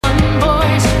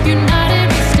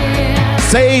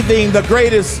Saving the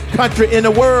greatest country in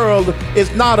the world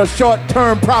is not a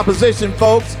short-term proposition,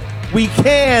 folks. We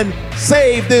can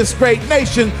save this great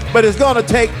nation, but it's going to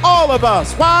take all of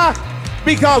us. Why?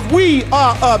 Because we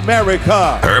are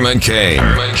America. Herman Cain.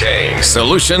 Herman Cain.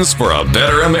 Solutions for a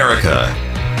better America.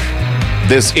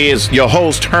 This is your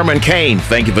host, Herman Cain.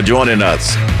 Thank you for joining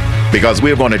us, because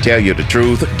we're going to tell you the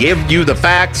truth, give you the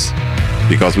facts,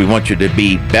 because we want you to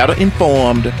be better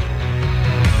informed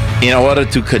in order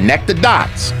to connect the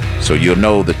dots so you'll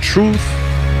know the truth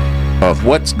of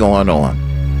what's going on,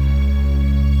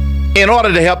 in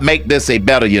order to help make this a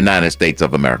better United States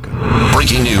of America.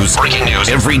 Breaking news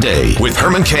every day with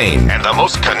Herman Cain and the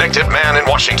most connected man in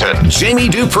Washington, Jamie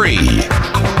Dupree.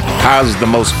 How's the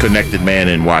most connected man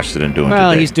in Washington doing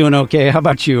Well, today? he's doing okay. How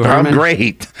about you, Herman? I'm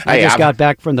great. I just got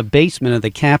back from the basement of the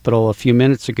Capitol a few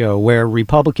minutes ago, where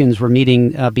Republicans were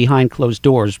meeting behind closed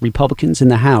doors, Republicans in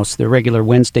the House, their regular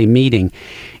Wednesday meeting.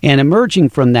 And emerging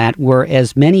from that were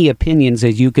as many opinions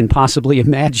as you can possibly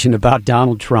imagine about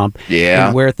Donald Trump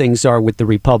and where things are with the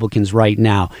Republicans right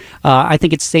now. I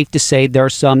think it's safe to say there are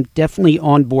some definitely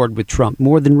on board with Trump,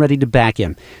 more than ready to back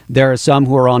him. There are some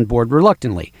who are on board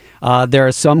reluctantly. There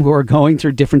are some who are going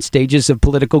through different stages of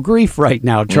political grief right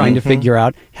now, trying to figure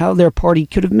out how their party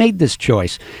could have made this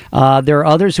choice. There are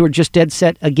others who are just dead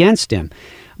set against him.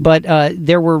 But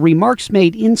there were remarks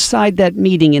made inside that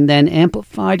meeting and then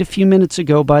amplified a few minutes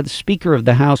ago by the Speaker of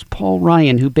the House, Paul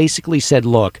Ryan, who basically said,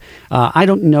 look, I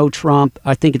don't know Trump.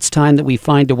 I think it's time that we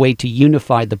find a way to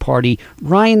unify the party.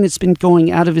 Ryan has been going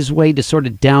out of his way to sort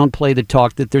of downplay the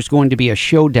talk that there's going to be a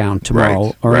showdown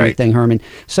tomorrow anything, Herman.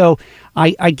 So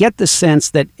I get the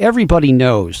sense that everybody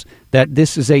knows that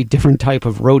this is a different type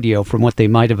of rodeo from what they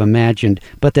might have imagined,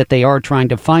 but that they are trying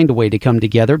to find a way to come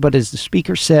together. But as the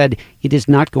Speaker said, it is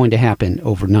not going to happen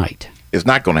overnight. It's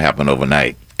not going to happen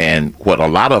overnight. And what a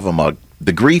lot of them are,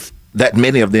 the grief that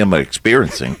many of them are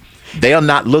experiencing, they are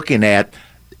not looking at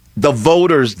the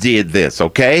voters did this,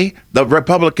 okay? The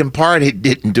Republican Party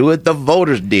didn't do it. The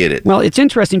voters did it. Well, it's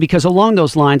interesting because along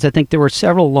those lines, I think there were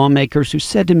several lawmakers who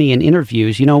said to me in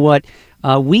interviews, you know what,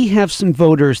 we have some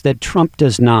voters that Trump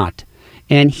does not,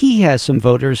 and he has some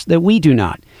voters that we do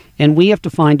not. And we have to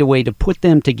find a way to put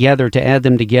them together, to add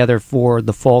them together for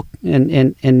the fall,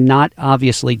 and not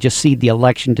obviously just cede the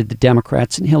election to the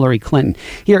Democrats and Hillary Clinton.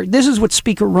 Here, this is what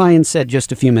Speaker Ryan said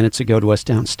just a few minutes ago to us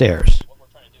downstairs.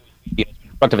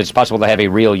 If it's possible to have a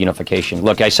real unification.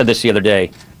 Look, I said this the other day.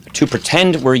 To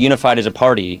pretend we're unified as a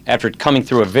party after coming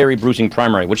through a very bruising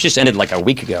primary, which just ended like a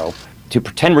week ago, to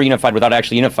pretend we're unified without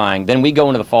actually unifying, then we go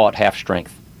into the fall at half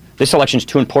strength. This election is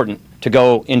too important to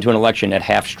go into an election at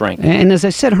half strength. And as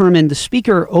I said, Herman, the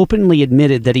Speaker openly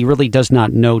admitted that he really does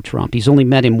not know Trump. He's only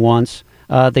met him once.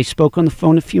 They spoke on the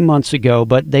phone a few months ago,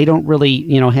 but they don't really,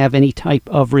 have any type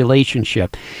of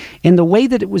relationship. And the way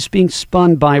that it was being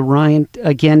spun by Ryan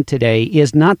again today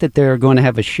is not that they're going to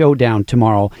have a showdown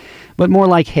tomorrow, but more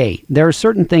like, hey, there are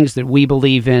certain things that we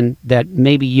believe in that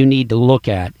maybe you need to look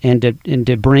at and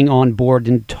to bring on board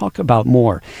and talk about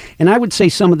more. And I would say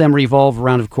some of them revolve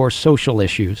around, of course, social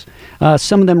issues.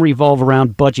 Some of them revolve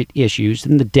around budget issues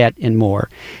and the debt and more.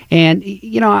 And,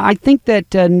 I think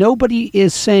that nobody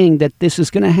is saying that this is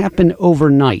going to happen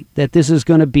overnight, that this is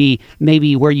going to be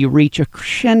maybe where you reach a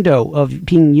crescendo of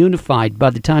being unified by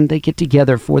the time they get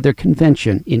together for their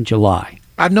convention in July.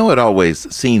 I know it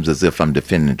always seems as if I'm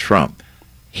defending Trump.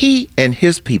 He and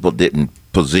his people didn't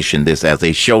position this as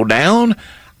a showdown.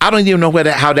 I don't even know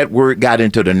how that word got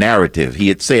into the narrative. He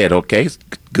had said, okay, it's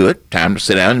good, time to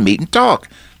sit down and meet and talk.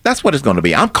 That's what it's going to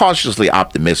be. I'm cautiously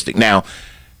optimistic. Now,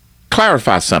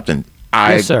 clarify something.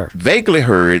 I vaguely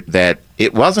heard that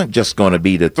it wasn't just going to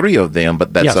be the three of them,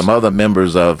 but that some other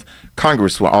members of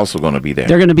Congress were also going to be there.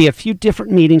 There are going to be a few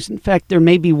different meetings. In fact, there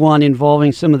may be one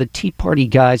involving some of the Tea Party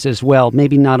guys as well.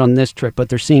 Maybe not on this trip, but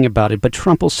they're seeing about it. But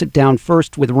Trump will sit down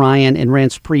first with Ryan and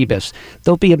Reince Priebus.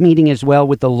 There'll be a meeting as well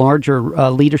with the larger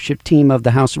leadership team of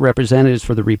the House of Representatives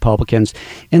for the Republicans.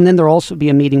 And then there'll also be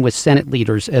a meeting with Senate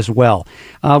leaders as well.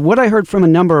 What I heard from a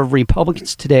number of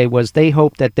Republicans today was they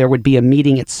hoped that there would be a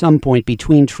meeting at some point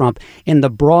between Trump and the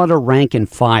broader rank and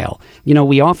file.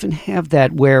 We often have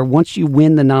that where once you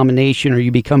win the nomination or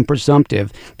you become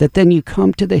presumptive, that then you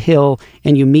come to the Hill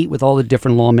and you meet with all the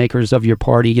different lawmakers of your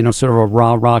party, sort of a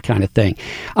rah-rah kind of thing.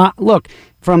 Look,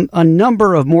 from a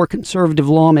number of more conservative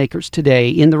lawmakers today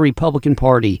in the Republican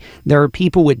Party, there are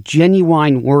people with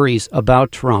genuine worries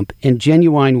about Trump and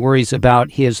genuine worries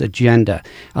about his agenda,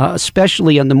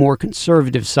 especially on the more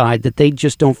conservative side, that they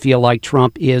just don't feel like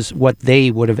Trump is what they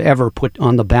would have ever put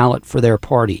on the ballot for their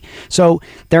party. So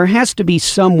there has to be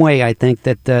some way, I think,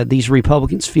 that these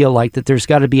Republicans feel like that there's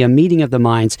got to be a meeting of the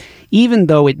minds, even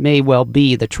though it may well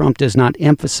be that Trump does not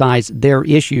emphasize their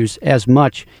issues as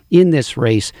much in this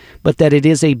race, but that it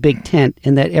is a big tent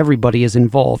and that everybody is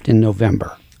involved in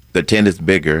November. The tent is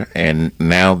bigger, and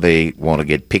now they want to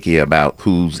get picky about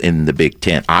who's in the big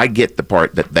tent. I get the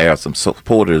part that there are some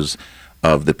supporters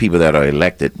of the people that are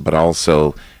elected, but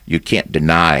also you can't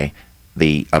deny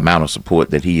the amount of support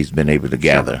that he's been able to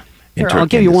gather. Here, I'll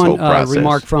give you one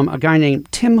remark from a guy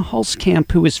named Tim Hulskamp,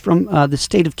 who is from the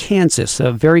state of Kansas,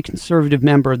 a very conservative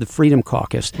member of the Freedom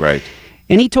Caucus. Right.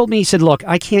 And he told me, he said, look,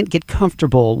 I can't get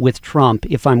comfortable with Trump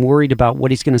if I'm worried about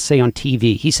what he's going to say on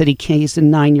TV. He said he's a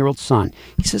 9-year-old son.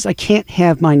 He says, I can't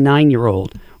have my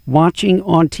 9-year-old watching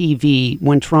on TV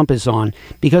when Trump is on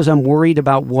because I'm worried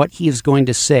about what he is going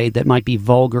to say that might be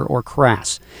vulgar or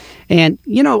crass. And,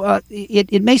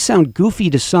 it may sound goofy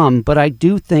to some, but I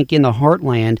do think in the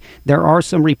heartland, there are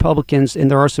some Republicans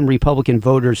and there are some Republican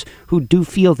voters who do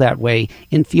feel that way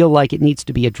and feel like it needs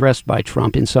to be addressed by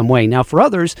Trump in some way. Now, for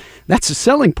others, that's a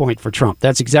selling point for Trump.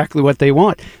 That's exactly what they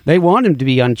want. They want him to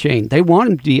be unchained. They want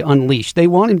him to be unleashed. They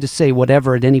want him to say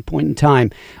whatever at any point in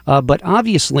time. But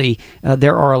obviously,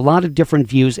 there are a lot of different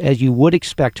views, as you would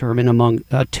expect, Herman, among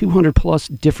 200 plus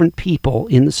different people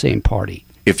in the same party.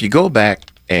 If you go back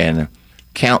and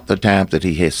count the times that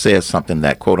he has said something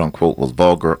that quote unquote was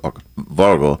vulgar,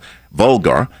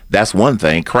 that's one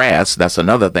thing. Crass, that's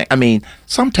another thing. I mean,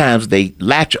 sometimes they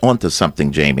latch onto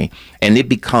something, Jamie, and it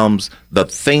becomes the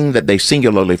thing that they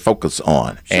singularly focus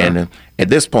on. Sure. And at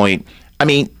this point, I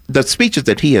mean, the speeches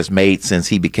that he has made since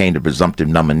he became the presumptive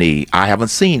nominee, I haven't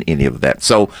seen any of that.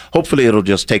 So hopefully it'll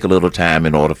just take a little time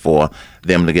in order for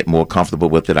them to get more comfortable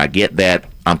with it. I get that.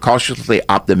 I'm cautiously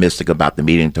optimistic about the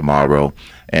meeting tomorrow,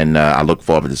 and I look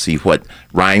forward to see what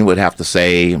Ryan would have to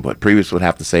say and what Priebus would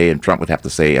have to say and Trump would have to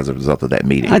say as a result of that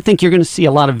meeting. I think you're going to see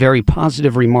a lot of very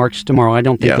positive remarks tomorrow. I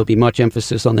don't think there'll be much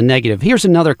emphasis on the negative. Here's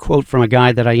another quote from a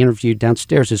guy that I interviewed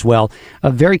downstairs as well, a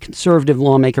very conservative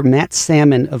lawmaker, Matt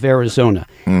Salmon of Arizona.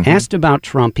 Mm-hmm. Asked about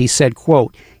Trump, he said,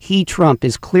 quote, "He, Trump,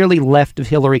 is clearly left of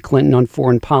Hillary Clinton on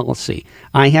foreign policy.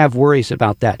 I have worries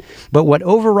about that. But what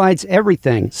overrides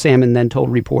everything," Salmon then told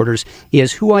reporters,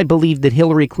 "is who I believe that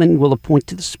Hillary Clinton will appoint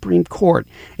to the Supreme Court."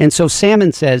 And so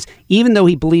Salmon says, even though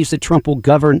he believes that Trump will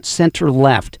govern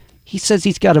center-left, he says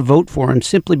he's got to vote for him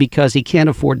simply because he can't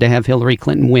afford to have Hillary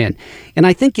Clinton win. And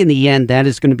I think in the end, that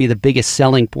is going to be the biggest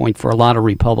selling point for a lot of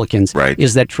Republicans, right,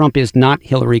 is that Trump is not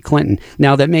Hillary Clinton.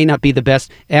 Now, that may not be the best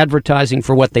advertising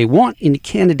for what they want in a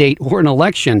candidate or an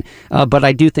election, but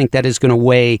I do think that is going to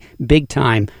weigh big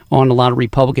time on a lot of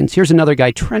Republicans. Here's another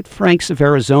guy, Trent Franks of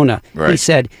Arizona. Right. He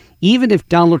said, even if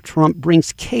Donald Trump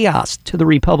brings chaos to the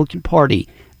Republican Party,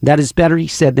 that is better, he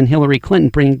said, than Hillary Clinton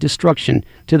bringing destruction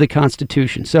to the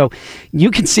Constitution. So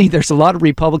you can see there's a lot of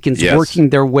Republicans working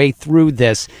their way through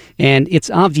this, and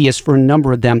it's obvious for a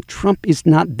number of them Trump is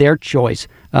not their choice,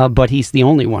 but he's the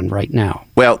only one right now.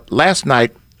 Well, last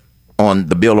night on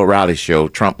the Bill O'Reilly show,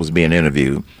 Trump was being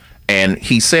interviewed, and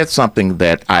he said something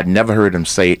that I'd never heard him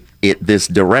say this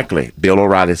directly. Bill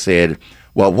O'Reilly said,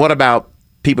 well, what about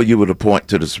people you would appoint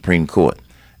to the Supreme Court?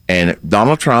 And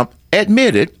Donald Trump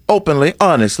admitted openly,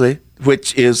 honestly,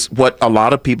 which is what a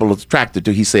lot of people are attracted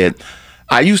to. He said,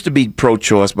 I used to be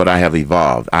pro-choice, but I have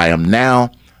evolved. I am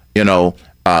now,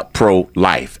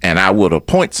 pro-life, and I would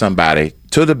appoint somebody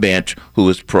to the bench who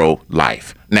is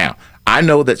pro-life. Now, I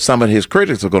know that some of his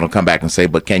critics are going to come back and say,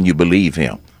 but can you believe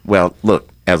him? Well, look,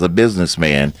 as a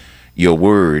businessman, your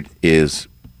word is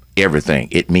everything.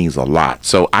 It means a lot.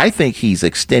 So I think he's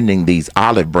extending these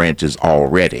olive branches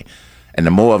already. And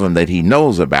the more of them that he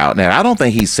knows about, now I don't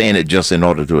think he's saying it just in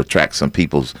order to attract some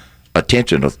people's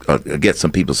attention or get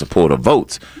some people's support or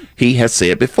votes. He has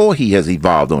said before he has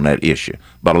evolved on that issue,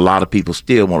 but a lot of people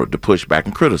still wanted to push back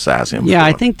and criticize him. Yeah,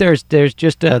 I think there's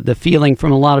just the feeling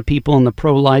from a lot of people in the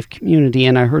pro-life community,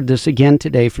 and I heard this again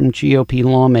today from GOP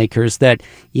lawmakers, that,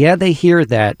 they hear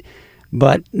that,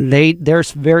 but they're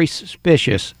very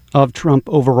suspicious of Trump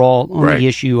overall on the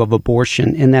issue of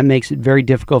abortion, and that makes it very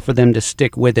difficult for them to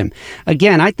stick with him.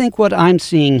 Again, I think what I'm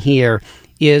seeing here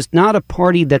is not a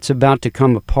party that's about to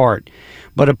come apart,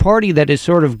 but a party that is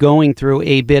sort of going through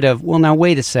a bit of, well, now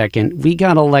wait a second, we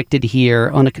got elected here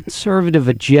on a conservative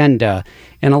agenda,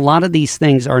 and a lot of these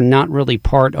things are not really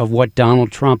part of what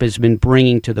Donald Trump has been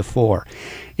bringing to the fore.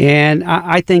 And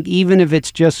I think even if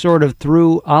it's just sort of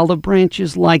through olive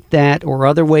branches like that or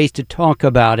other ways to talk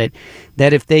about it,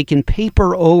 that if they can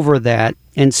paper over that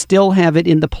and still have it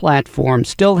in the platform,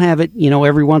 still have it,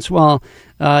 every once in a while,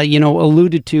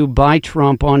 alluded to by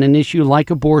Trump on an issue like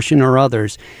abortion or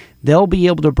others, they'll be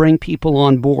able to bring people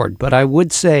on board. But I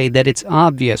would say that it's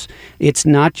obvious. It's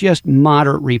not just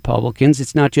moderate Republicans.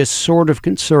 It's not just sort of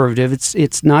conservative.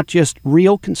 It's not just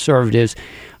real conservatives.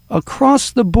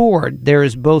 Across the board, there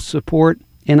is both support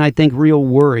and I think real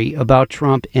worry about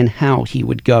Trump and how he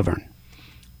would govern.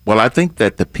 Well, I think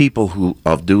that the people who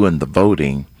are doing the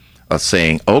voting are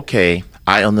saying, okay,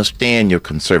 I understand your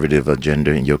conservative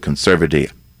agenda and your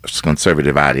conservative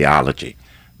ideology,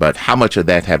 but how much of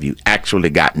that have you actually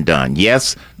gotten done?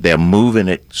 Yes, they're moving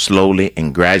it slowly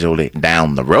and gradually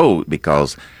down the road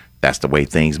because that's the way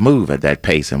things move at that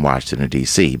pace in Washington,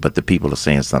 D.C., but the people are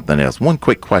saying something else. One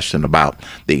quick question about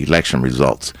the election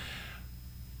results.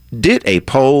 Did a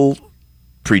poll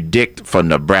predict for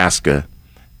Nebraska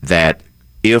that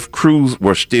if Cruz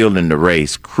were still in the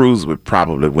race, Cruz would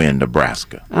probably win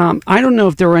Nebraska? I don't know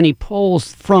if there were any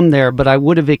polls from there, but I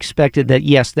would have expected that,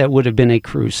 yes, that would have been a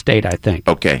Cruz state, I think.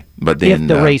 Okay, but then... if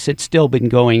the race had still been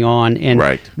going on.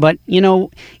 Right. But,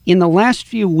 in the last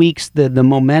few weeks, the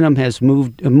momentum has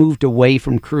moved away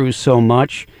from Cruz so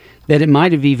much that it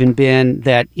might have even been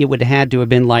that it would have had to have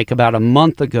been like about a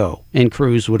month ago and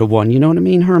Cruz would have won. You know what I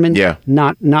mean, Herman? Yeah.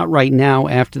 Not right now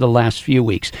after the last few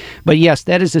weeks. But yes,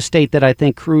 that is a state that I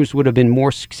think Cruz would have been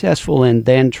more successful in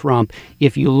than Trump.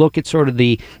 If you look at sort of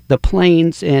the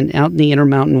plains and out in the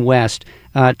Intermountain West,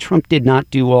 Trump did not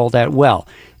do all that well.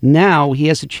 Now he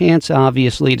has a chance,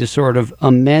 obviously, to sort of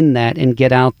amend that and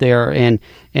get out there and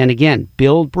again,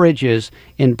 build bridges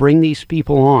and bring these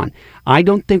people on. I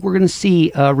don't think we're going to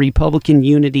see Republican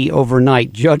unity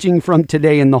overnight. Judging from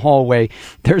today in the hallway,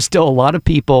 there's still a lot of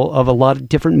people of a lot of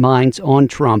different minds on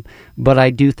Trump, but I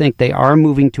do think they are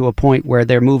moving to a point where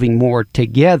they're moving more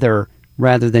together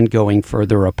rather than going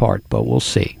further apart, but we'll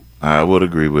see. I would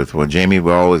agree with. Well, Jamie,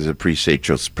 we always appreciate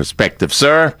your perspective,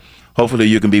 sir. Hopefully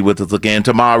you can be with us again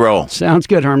tomorrow. Sounds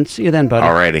good, Herman. See you then, buddy.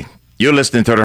 All righty. You're listening to the